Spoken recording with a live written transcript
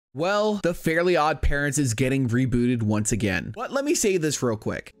Well, the Fairly Odd Parents is getting rebooted once again. But let me say this real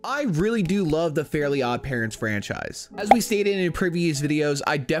quick. I really do love the Fairly Odd Parents franchise. As we stated in previous videos,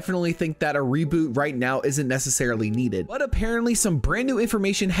 I definitely think that a reboot right now isn't necessarily needed. But apparently some brand new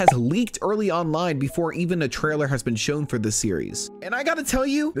information has leaked early online before even a trailer has been shown for this series. And I gotta tell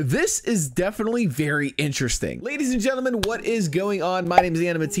you, this is definitely very interesting. Ladies and gentlemen, what is going on? My name is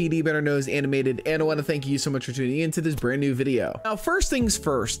AnimaTD, better known as Animated, and I want to thank you so much for tuning into this brand new video. Now, first things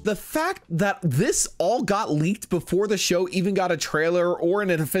first, the fact that this all got leaked before the show even got a trailer or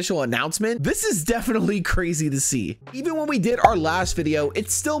an official announcement, this is definitely crazy to see. Even when we did our last video,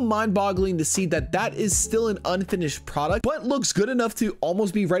 it's still mind-boggling to see that that is still an unfinished product, but looks good enough to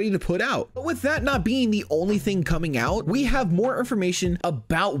almost be ready to put out. But with that not being the only thing coming out, we have more information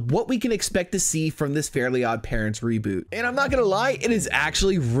about what we can expect to see from this Fairly Odd Parents reboot. And I'm not gonna lie, it is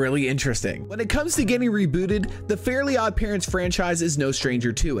actually really interesting. When it comes to getting rebooted, the Fairly Odd Parents franchise is no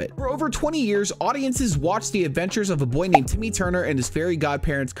stranger to it. For over 20 years, audiences watched the adventures of a boy named Timmy Turner and his fairy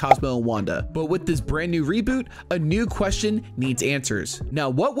godparents Cosmo and Wanda. But with this brand new reboot, a new question needs answers. Now,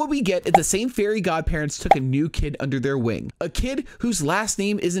 what would we get if the same fairy godparents took a new kid under their wing? A kid whose last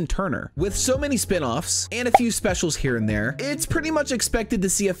name isn't Turner. With so many spin-offs and a few specials here and there, it's pretty much expected to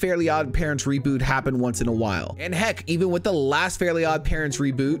see a Fairly Odd Parents reboot happen once in a while. And heck, even with the last Fairly Odd Parents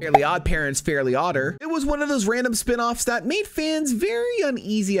reboot, Fairly Odd Parents Fairly Odder, it was one of those random spin-offs that made fans very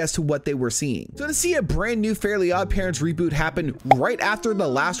uneasy as to what they were seeing. So to see a brand new Fairly Odd Parents reboot happen right after the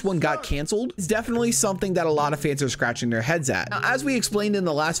last one got canceled is definitely something that a lot of fans are scratching their heads at. Now, as we explained in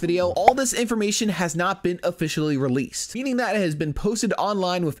the last video, all this information has not been officially released, meaning that it has been posted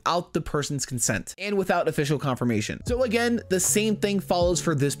online without the person's consent and without official confirmation. So again, the same thing follows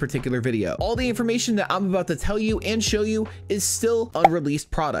for this particular video. All the information that I'm about to tell you and show you is still unreleased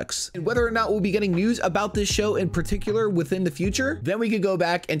products. And whether or not we'll be getting news about this show in particular within the future, then we could go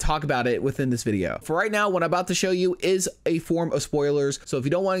back and talk about it within this video. For right now, what I'm about to show you is a form of spoilers. So if you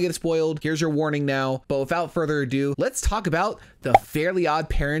don't want to get spoiled, here's your warning now. But without further ado, let's talk about the Fairly Odd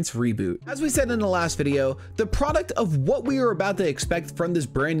Parents reboot. As we said in the last video, the product of what we are about to expect from this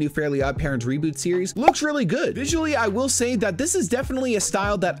brand new Fairly Odd Parents reboot series looks really good. Visually, I will say that this is definitely a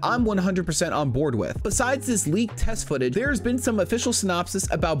style that I'm 100% on board with. Besides this leaked test footage, there's been some official synopsis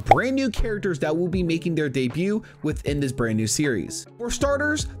about brand new characters that will be making their debut within this brand new series. For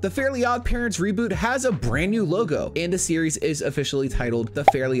starters, the Fairly Odd Parents reboot has a brand new logo, and the series is officially titled the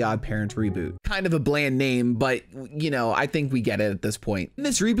Fairly Odd Parents Reboot. Kind of a bland name, but you know, I think we get it at this point. In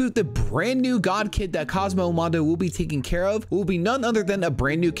this reboot, the brand new god kid that Cosmo and Wanda will be taking care of will be none other than a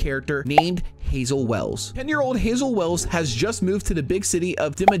brand new character named Hazel Wells. 10-year-old Hazel Wells has just moved to the big city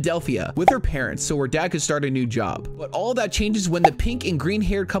of Philadelphia with her parents so her dad could start a new job. But all that changes when the pink and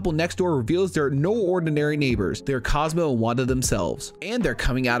green-haired couple next door reveals they're no ordinary neighbors. They're Cosmo and Wanda themselves, and they're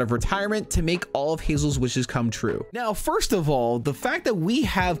coming out of retirement to make all of Hazel's wishes come true. Now, first of all, the fact that we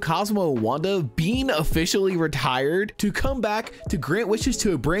have Cosmo and Wanda being officially retired to come back to grant wishes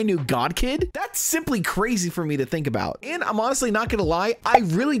to a brand new god kid, that's simply crazy for me to think about. And I'm honestly not gonna lie, I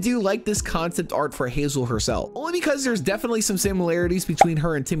really do like this concept art for Hazel herself, only because there's definitely some similarities between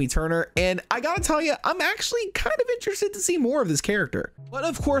her and Timmy Turner, and I gotta tell you, I'm actually kind of interested to see more of this character. But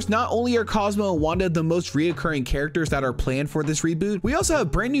of course, not only are Cosmo and Wanda the most reoccurring characters that are planned for this reboot, we also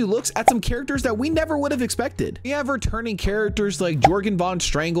have brand new looks at some characters that we never would have expected. We have returning characters like Jorgen von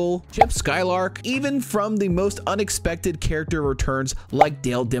Strangle, Chip Skylark, even from the most unexpected character returns like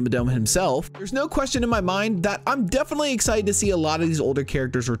Dale Dimmadome himself. There's no question in my mind that I'm definitely excited to see a lot of these older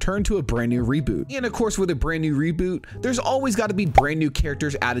characters return to a brand new reboot. And of course, with a brand new reboot, there's always got to be brand new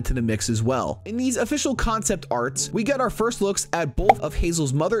characters added to the mix as well. In these official concept arts, we get our first looks at both of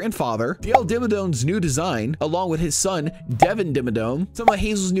Hazel's mother and father, Dale Dimmadome's new design, along with his son, Devin Dimmadome, some of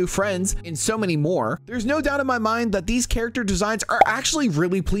Hazel's new friends, and so many more. There's no doubt in my mind that these character designs are actually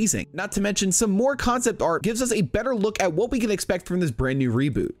really pleasing. Not to mention, some more concept art gives us a better look at what we can expect from this brand new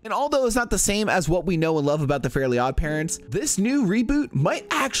reboot. And although it's not the same as what we know and love about the Fairly Odd Parents, this new reboot might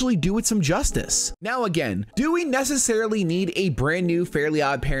actually do it some justice. Now again, do we necessarily need a brand new Fairly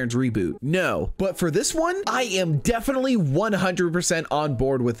Odd Parents reboot? No, but for this one, I am definitely 100% on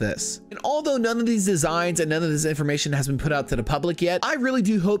board with this. And although none of these designs and none of this information has been put out to the public yet, I really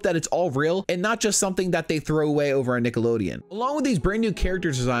do hope that it's all real and not just something that they throw away over on Nickelodeon. Along with these brand new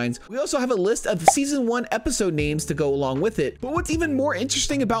character designs, we also have a list of season 1 episode names to go along with it. But what's even more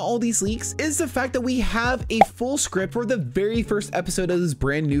interesting about all these leaks is the fact that we have a full script for the very first episode of this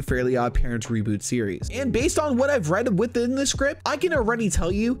brand new Fairly Odd OddParents Reboot series. And based on what I've read within the script, I can already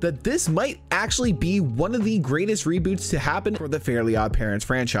tell you that this might actually be one of the greatest reboots to happen for the Fairly OddParents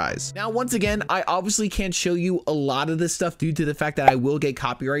franchise. Now, once again, I obviously can't show you a lot of this stuff due to the fact that I will get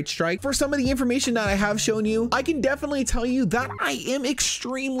copyright strike. For some of the information that I have shown you, I can definitely tell you that I am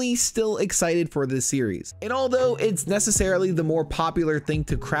extremely still excited for this series. And although it's necessarily the more popular thing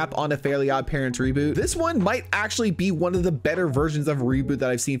to crap on a Fairly OddParents reboot, this one might actually be one of the better versions of a reboot that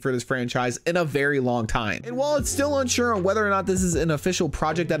I've seen for this franchise in a very long time. And while it's still unsure on whether or not this is an official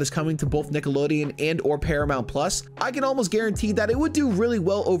project that is coming to both Nickelodeon and or Paramount Plus, I can almost guarantee that it would do really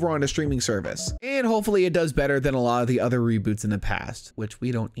well over on a streaming service. And hopefully it does better than a lot of the other reboots in the past, which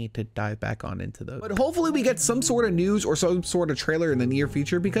we don't need to dive back on into those. But hopefully we get some sort of news or some sort of trailer in the near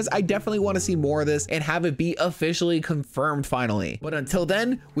future, because I definitely want to see more of this and have it be officially confirmed finally. But until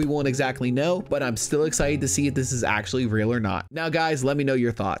then, we won't exactly know, but I'm still excited to see if this is actually real or not. Now guys, let me know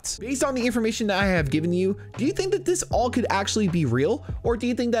your thoughts. Based on the information that I have given you, do you think that this all could actually be real, or do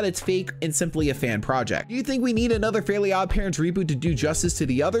you think that it's fake and simply a fan project? Do you think we need another Fairly OddParents reboot to do justice to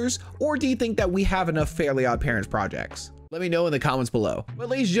the others, or do you think that we have enough Fairly OddParents projects? Let me know in the comments below. But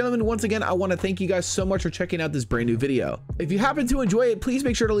ladies and gentlemen, once again, I want to thank you guys so much for checking out this brand new video. If you happen to enjoy it, please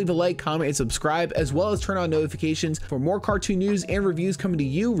make sure to leave a like, comment, and subscribe, as well as turn on notifications for more cartoon news and reviews coming to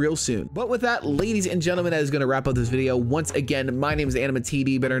you real soon. But with that, ladies and gentlemen, that is going to wrap up this video. Once again, my name is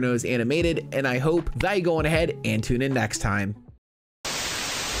AnimaTD, better known as Animated, and I hope that you go on ahead and tune in next time.